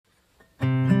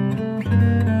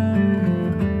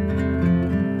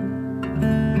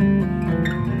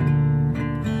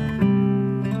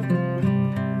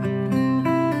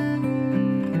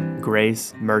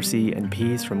Grace, mercy, and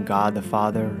peace from God the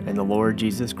Father and the Lord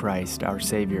Jesus Christ, our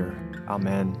Savior.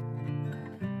 Amen.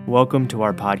 Welcome to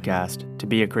our podcast, To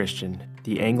Be a Christian,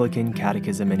 the Anglican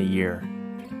Catechism in a Year,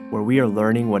 where we are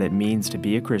learning what it means to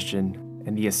be a Christian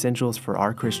and the essentials for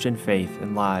our Christian faith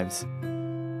and lives.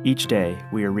 Each day,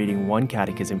 we are reading one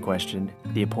catechism question,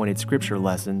 the appointed scripture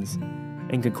lessons,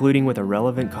 and concluding with a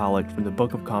relevant collect from the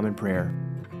Book of Common Prayer.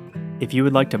 If you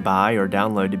would like to buy or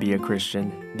download To Be a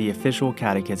Christian, the official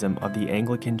catechism of the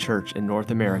Anglican Church in North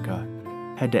America,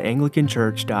 head to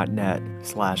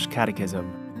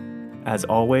anglicanchurch.net/catechism. As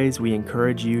always, we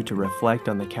encourage you to reflect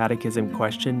on the catechism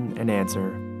question and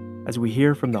answer as we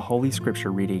hear from the Holy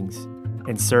Scripture readings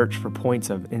and search for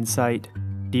points of insight,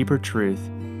 deeper truth,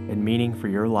 and meaning for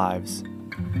your lives.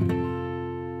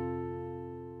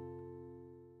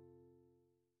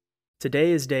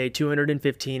 Today is day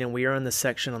 215, and we are on the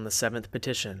section on the seventh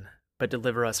petition, but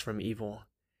deliver us from evil.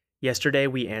 Yesterday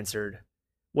we answered,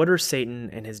 what are Satan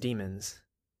and his demons?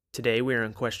 Today we are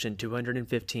on question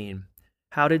 215,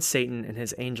 how did Satan and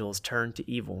his angels turn to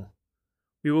evil?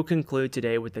 We will conclude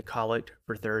today with the collect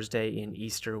for Thursday in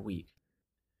Easter week.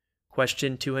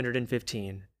 Question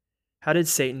 215, how did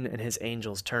Satan and his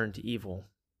angels turn to evil?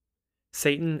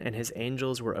 Satan and his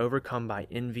angels were overcome by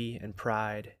envy and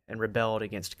pride and rebelled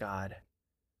against God.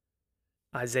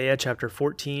 Isaiah chapter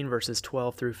 14, verses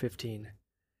 12 through 15.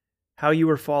 How you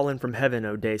were fallen from heaven,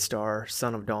 O day star,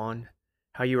 son of dawn!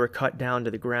 How you were cut down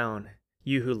to the ground,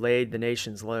 you who laid the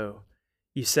nations low!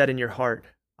 You said in your heart,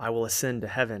 I will ascend to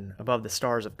heaven, above the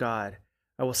stars of God.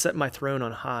 I will set my throne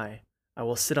on high. I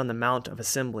will sit on the mount of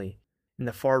assembly, in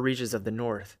the far reaches of the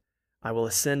north. I will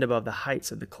ascend above the heights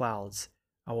of the clouds.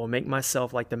 I will make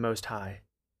myself like the Most High,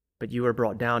 but you are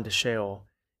brought down to Sheol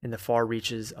in the far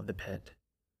reaches of the pit.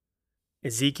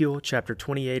 Ezekiel chapter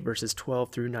 28, verses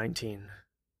 12 through 19.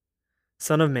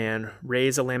 Son of man,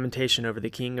 raise a lamentation over the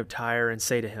king of Tyre and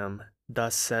say to him,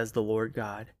 thus says the Lord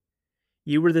God,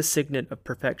 you were the signet of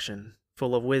perfection,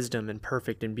 full of wisdom and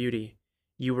perfect in beauty.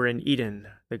 You were in Eden,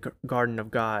 the garden of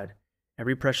God.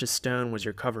 Every precious stone was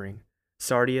your covering,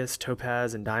 sardius,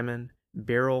 topaz, and diamond,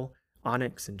 beryl,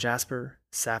 onyx and jasper,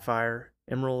 sapphire,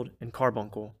 emerald, and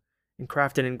carbuncle, and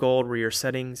crafted in gold were your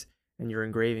settings and your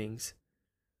engravings.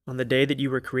 On the day that you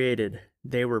were created,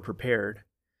 they were prepared.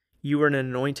 You were an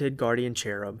anointed guardian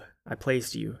cherub. I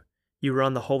placed you. You were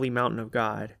on the holy mountain of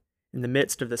God. In the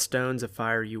midst of the stones of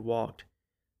fire you walked.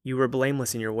 You were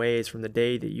blameless in your ways from the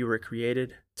day that you were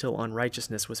created till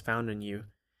unrighteousness was found in you.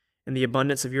 In the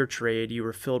abundance of your trade you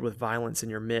were filled with violence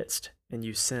in your midst, and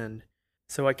you sinned.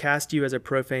 So I cast you as a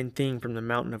profane thing from the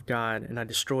mountain of God, and I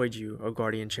destroyed you, O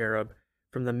guardian cherub,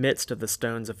 from the midst of the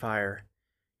stones of fire.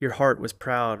 Your heart was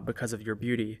proud because of your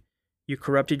beauty. You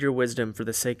corrupted your wisdom for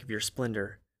the sake of your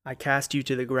splendor. I cast you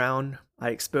to the ground. I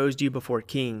exposed you before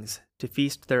kings, to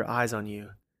feast their eyes on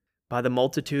you. By the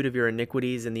multitude of your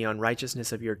iniquities and the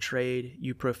unrighteousness of your trade,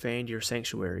 you profaned your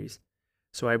sanctuaries.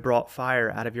 So I brought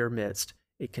fire out of your midst,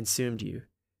 it consumed you,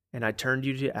 and I turned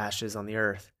you to ashes on the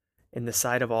earth, in the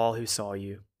sight of all who saw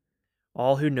you.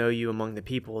 All who know you among the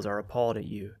peoples are appalled at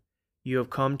you. You have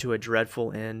come to a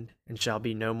dreadful end, and shall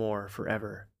be no more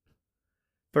forever.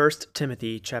 1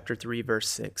 Timothy chapter 3, verse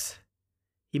 6.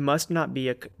 He must not be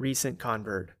a recent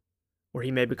convert, or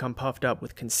he may become puffed up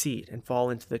with conceit and fall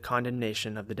into the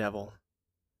condemnation of the devil.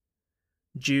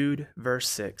 Jude, verse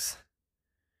 6.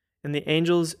 And the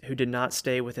angels who did not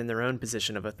stay within their own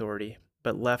position of authority,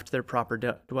 but left their proper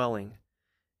dwelling,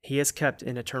 he is kept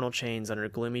in eternal chains under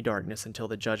gloomy darkness until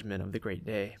the judgment of the great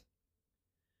day.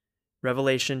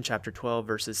 Revelation chapter 12,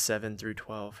 verses 7 through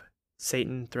 12.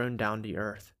 Satan thrown down to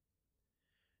earth.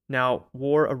 Now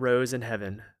war arose in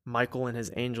heaven, Michael and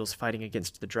his angels fighting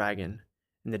against the dragon.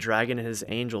 And the dragon and his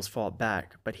angels fought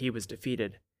back, but he was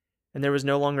defeated. And there was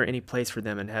no longer any place for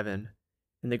them in heaven.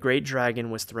 And the great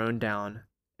dragon was thrown down,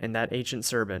 and that ancient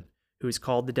serpent, who is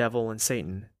called the devil and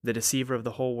Satan, the deceiver of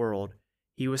the whole world,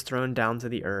 he was thrown down to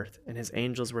the earth, and his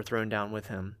angels were thrown down with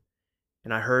him.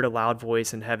 And I heard a loud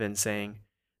voice in heaven saying,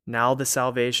 now the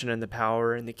salvation and the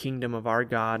power and the kingdom of our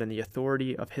God and the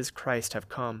authority of his Christ have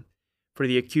come. For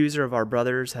the accuser of our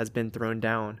brothers has been thrown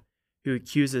down, who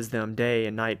accuses them day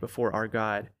and night before our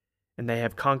God. And they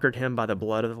have conquered him by the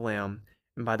blood of the Lamb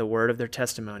and by the word of their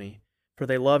testimony, for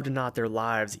they loved not their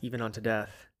lives even unto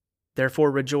death.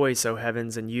 Therefore rejoice, O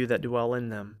heavens, and you that dwell in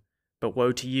them. But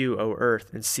woe to you, O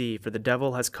earth and sea, for the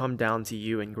devil has come down to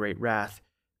you in great wrath,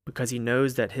 because he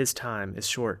knows that his time is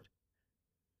short.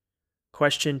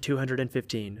 Question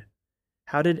 215.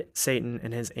 How did Satan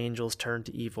and his angels turn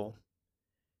to evil?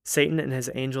 Satan and his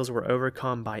angels were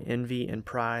overcome by envy and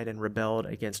pride and rebelled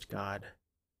against God.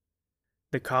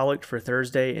 The Collect for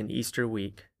Thursday in Easter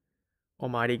week.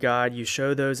 Almighty God, you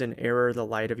show those in error the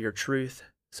light of your truth,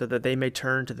 so that they may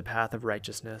turn to the path of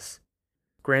righteousness.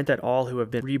 Grant that all who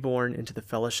have been reborn into the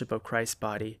fellowship of Christ's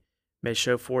body may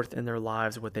show forth in their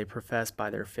lives what they profess by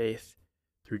their faith.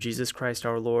 Through Jesus Christ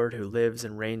our Lord, who lives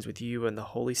and reigns with you and the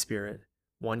Holy Spirit,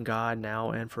 one God, now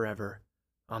and forever.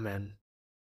 Amen.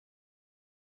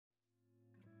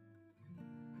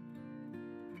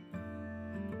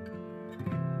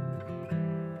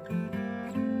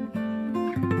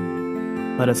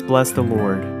 Let us bless the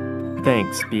Lord.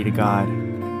 Thanks be to God.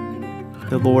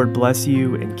 The Lord bless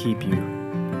you and keep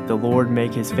you. The Lord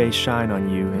make his face shine on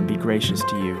you and be gracious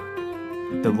to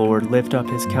you. The Lord lift up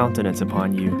his countenance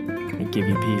upon you and give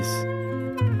you peace.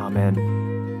 Amen.